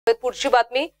पुढची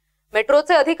बातमी.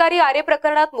 मेट्रोचे अधिकारी आरे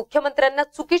प्रकरणात मुख्यमंत्र्यांना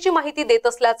चुकीची माहिती देत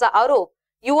असल्याचा आरोप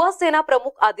युवा सेना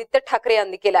प्रमुख आदित्य ठाकरे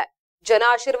यांनी केलाय. जन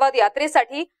आशीर्वाद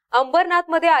यात्रेसाठी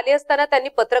अंबरनाथमध्ये आले असताना त्यांनी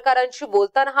पत्रकारांशी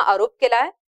बोलताना हा आरोप केलाय.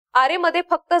 आरेमध्ये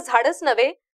फक्त झाडच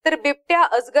नव्हे तर बिबट्या,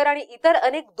 अजगर आणि इतर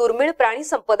अनेक दुर्मिळ प्राणी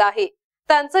संपदा आहे.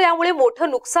 त्यांचं यामुळे मोठं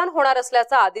नुकसान होणार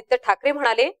असल्याचं आदित्य ठाकरे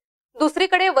म्हणाले.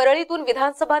 दुसरीकडे वरळीतून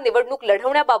विधानसभा निवडणूक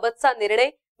लढवण्याबाबतचा निर्णय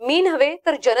मी नव्हे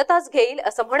तर जनताच घेईल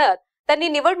असं म्हणत त्यांनी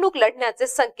निवडणूक लढण्याचे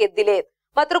संकेत दिलेत.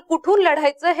 मात्र कुठून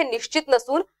लढायचं हे निश्चित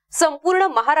नसून संपूर्ण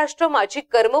महाराष्ट्र माझी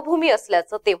कर्मभूमी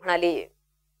असल्याचं ते म्हणाले.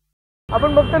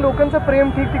 आपण बघतो लोकांचं प्रेम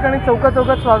ठिकठिकाणी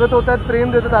चौकात स्वागत होत आहेत,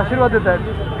 प्रेम देतात, आशीर्वाद देत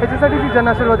आहेत. ह्याच्यासाठी ती जन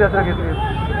आशीर्वाद यात्रा घेतली.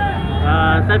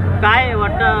 साहेब काय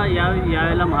वाटतं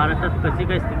यावेळेला महाराष्ट्रात कशी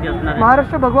काय स्थिती असणार?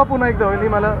 महाराष्ट्र भगवा पुन्हा एकदा होईल ही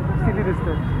मला स्थिती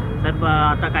दिसते. साहेब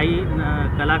आता काही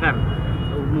कलाकार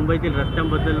मुंबईतील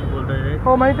रस्त्यांबद्दल बोलत आहेत.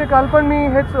 हो माहिती आहे, काल पण मी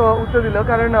हेच उत्तर दिलं,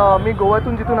 कारण मी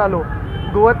गोव्यातून जिथून आलो,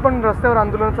 गोव्यात पण रस्त्यावर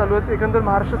आंदोलन चालू आहेत. एकंदर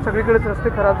महाराष्ट्रात सगळीकडेच रस्ते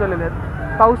खराब झालेले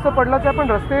आहेत. पाऊस तर पडलाच आहे,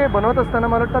 पण रस्ते बनवत असताना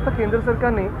मला वाटतं आता केंद्र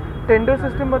सरकारने टेंडर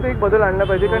सिस्टीममध्ये एक बदल आणला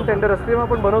पाहिजे. कारण टेंडर रस्ते जेव्हा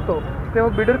आपण बनवतो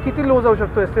तेव्हा बिडर किती लो जाऊ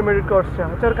शकतो एस्टिमेटेड कॉस्टच्या,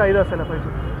 ह्याच्यावर कायदा असायला पाहिजे.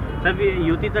 साहेब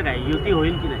युतीचं काय, युती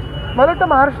होईल की नाही? मला वाटतं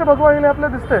महाराष्ट्र भगवा येईल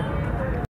आपलं दिसतंय.